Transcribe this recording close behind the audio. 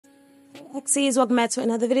Plaxiee, welcome back to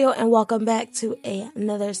another video and welcome back to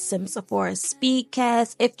another Sims 4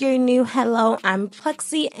 Speedcast. If you're new, hello, I'm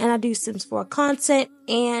Plaxiee and I do Sims 4 content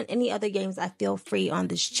and any other games I feel free on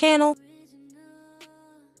this channel.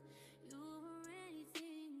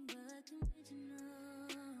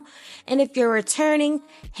 And if you're returning,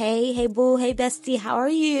 hey boo, hey bestie, how are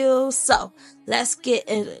you? So let's get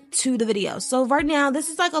into the video. So right now, this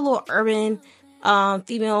is like a little urban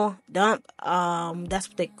female dump. That's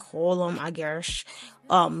what they call them, I guess.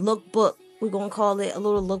 Lookbook. We're gonna call it a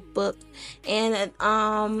little lookbook. And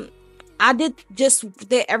I did just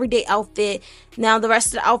their everyday outfit. Now the rest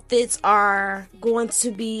of the outfits are going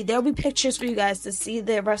to be, there'll be pictures for you guys to see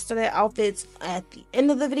the rest of their outfits at the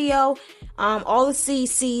end of the video. All the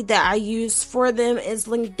CC that I use for them is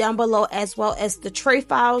linked down below, as well as the tray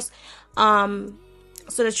files, so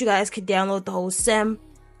that you guys can download the whole sim,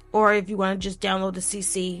 or if you want to just download the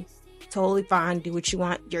CC, totally fine. Do what you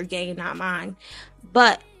want, your game, not mine.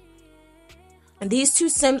 But these two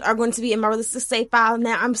sims are going to be in my realistic save file.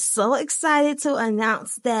 Now, I'm so excited to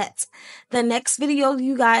announce that the next video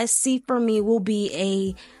you guys see from me will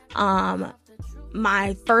be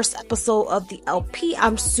my first episode of the LP.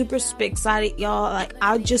 I'm super excited, y'all. Like,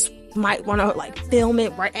 I just might want to like film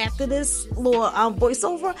it right after this little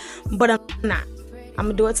voiceover, but I'm not. I'm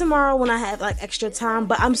gonna do it tomorrow when I have like extra time,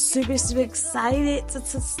 but I'm super excited to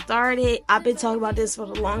start it. I've been talking about this for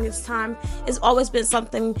the longest time. It's always been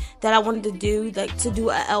something that I wanted to do, like to do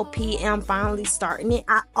a LP, and I'm finally starting it.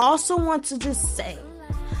 I also want to just say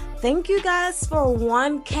thank you guys for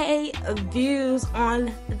 1K views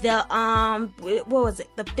on the what was it,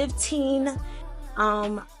 the 15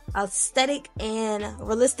 aesthetic and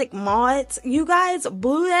realistic mods. You guys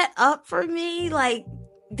blew that up for me. Like,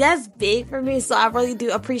 that's big for me, so I really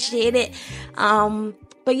do appreciate it.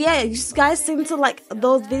 But yeah, you guys seem to like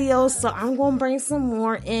those videos, so I'm gonna bring some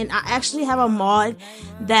more in. I actually have a mod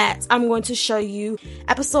that I'm going to show you,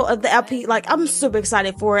 episode of the LP. Like, I'm super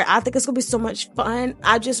excited for it. I think it's gonna be so much fun.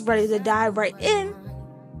 I'm just ready to dive right in.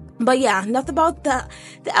 But yeah, enough about the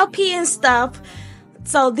LP and stuff.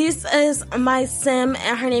 So this is my sim,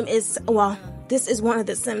 and her name is, well, this is one of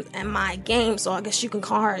the sims in my game, so I guess you can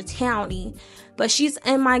call her a townie. But she's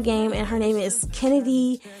in my game, and her name is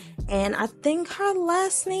Kennedy, and I think her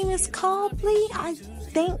last name is Cobley. I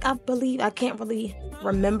believe, I can't really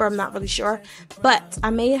remember, I'm not really sure. But I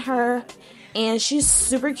made her, and she's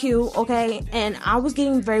super cute, okay? And I was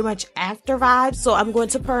getting very much actor vibes, so I'm going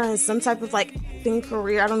to put her in some type of like acting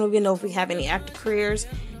career. I don't even know if we have any actor careers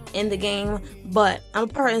in the game, but I'm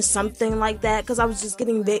put her in something like that, because I was just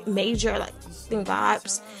getting big major like acting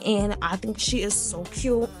vibes, and I think she is so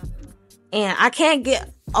cute. And I can't get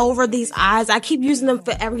over these eyes. I keep using them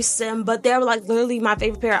for every sim, but they're like literally my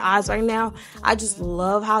favorite pair of eyes right now. I just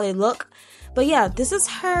love how they look. But yeah, this is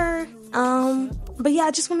her. But yeah,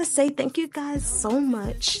 I just want to say thank you guys so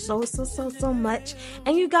much. So much.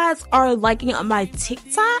 And you guys are liking up my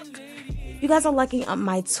TikTok. You guys are liking up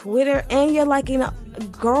my Twitter. And you're liking up,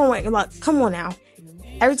 growing. Like, come on now.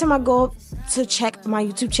 Every time I go to check my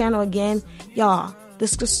YouTube channel again, y'all, the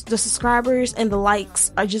subscribers and the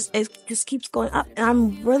likes are just, it just keeps going up, and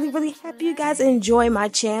I'm really happy you guys enjoy my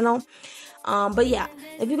channel. But yeah,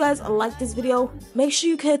 if you guys like this video, make sure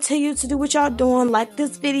you continue to do what y'all doing. Like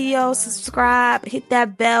this video, subscribe, hit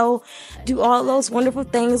that bell, do all those wonderful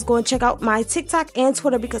things. Go and check out my TikTok and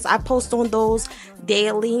Twitter, because I post on those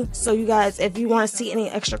daily. So you guys, if you want to see any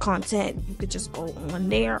extra content, you could just go on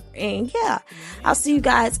there. And yeah, I'll see you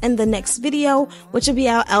guys in the next video, which will be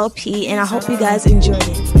our LP, and I hope you guys enjoyed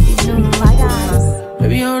it. Bye guys.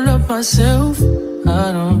 Maybe I love myself,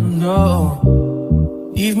 I don't know.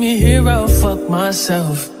 Leave me here, I'll fuck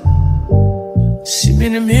myself. See me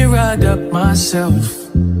in the mirror, I duck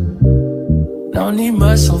myself. Don't need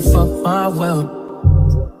muscle, fuck my wealth.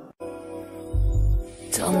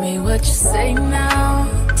 Tell me what you say now.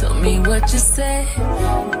 Tell me what you say.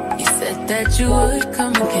 You said that you would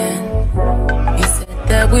come again. You said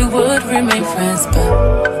that we would remain friends,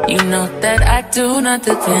 but you know that I do not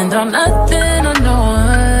depend on nothing or no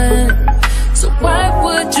one. So why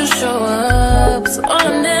would you show up so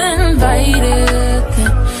uninvited?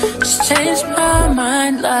 Just change my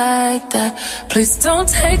mind like that. Please don't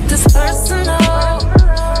take this personal,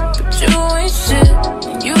 but you ain't shit,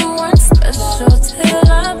 and you weren't special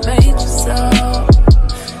till I made you so.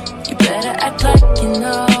 You better act like you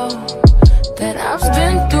know that I've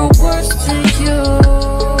been through worse to you.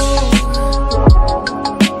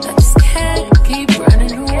 I just can't keep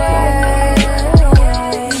running away.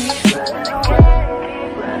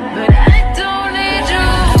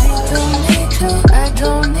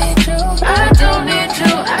 I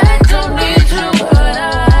don't need you, but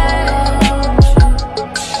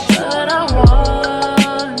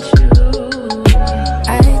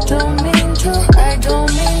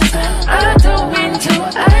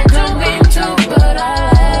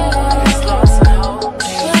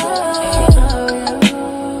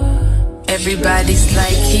Everybody's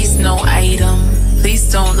like, he's no item.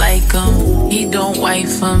 Please don't like him. He don't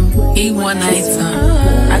wife him. He one item.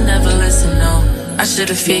 I never listen, no. I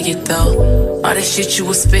should've figured though. All that shit you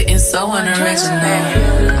was spitting so unoriginal.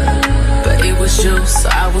 But it was you, so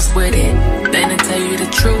I was with it. Then to tell you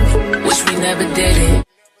the truth, wish we never did it.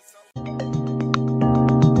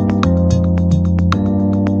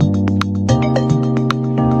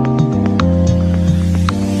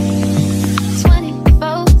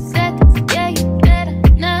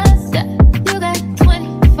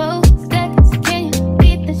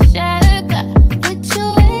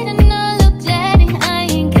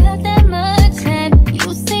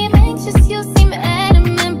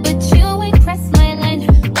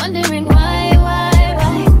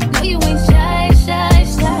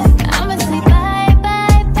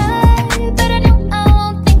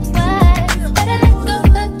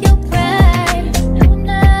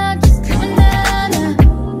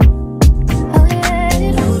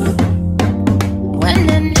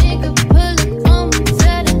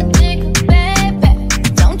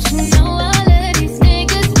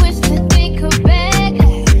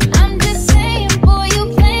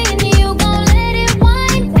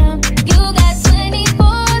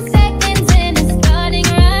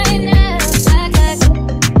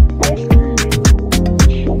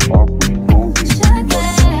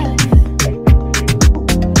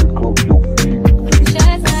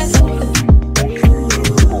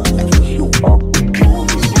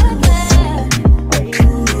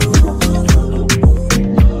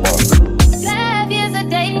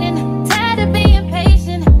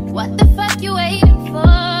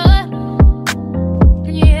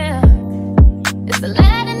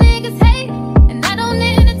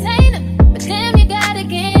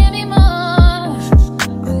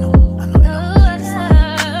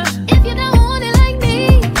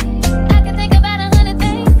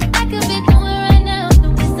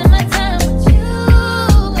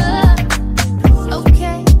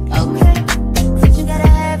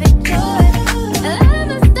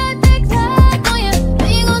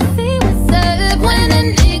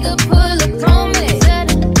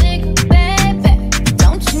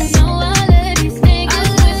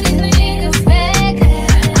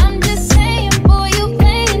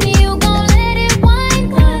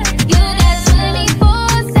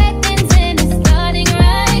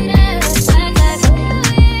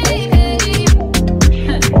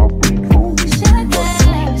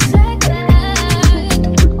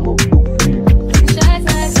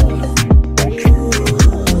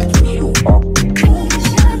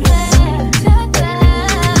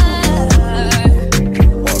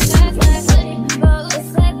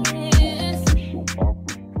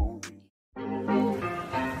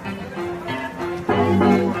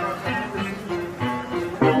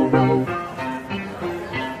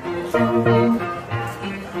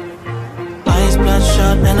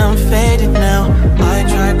 And I'm faded now. I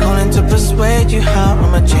try calling to persuade you how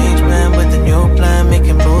I'm a changed man with a new plan,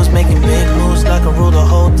 making moves, making big moves like a ruler